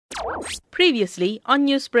Previously on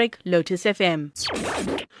Newsbreak, Lotus FM.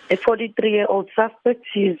 A 43-year-old suspect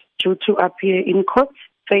is due to appear in court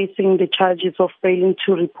facing the charges of failing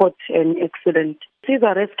to report an accident. His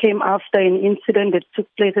arrest came after an incident that took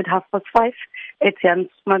place at 5:30 at Jan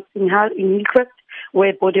Smartinghal in Hillcrest,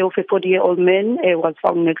 where a body of a 40-year-old man was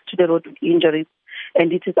found next to the road with injuries.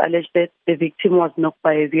 And it is alleged that the victim was knocked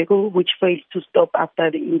by a vehicle which failed to stop after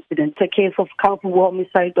the incident. A case of culpable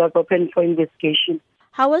homicide was opened for investigation.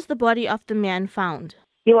 How was the body of the man found?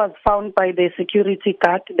 He was found by the security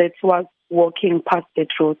guard that was walking past that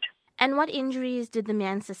road. And what injuries did the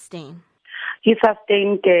man sustain? He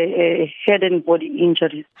sustained head and body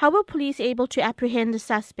injuries. How were police able to apprehend the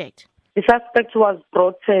suspect? The suspect was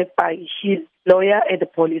brought by his lawyer at the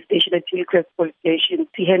police station, at Hillcrest police station.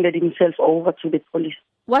 He handed himself over to the police.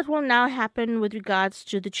 What will now happen with regards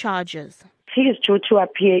to the charges? He is due to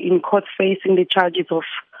appear in court facing the charges of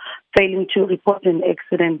failing to report an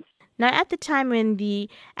accident. Now, at the time when the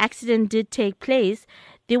accident did take place,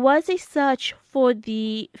 there was a search for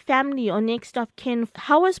the family or next of kin.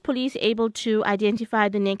 How was police able to identify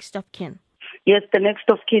the next of kin? Yes, the next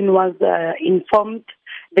of kin was informed.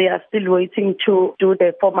 They are still waiting to do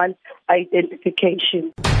the formal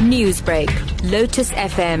identification. Newsbreak, Lotus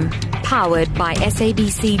FM, powered by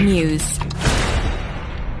SABC News.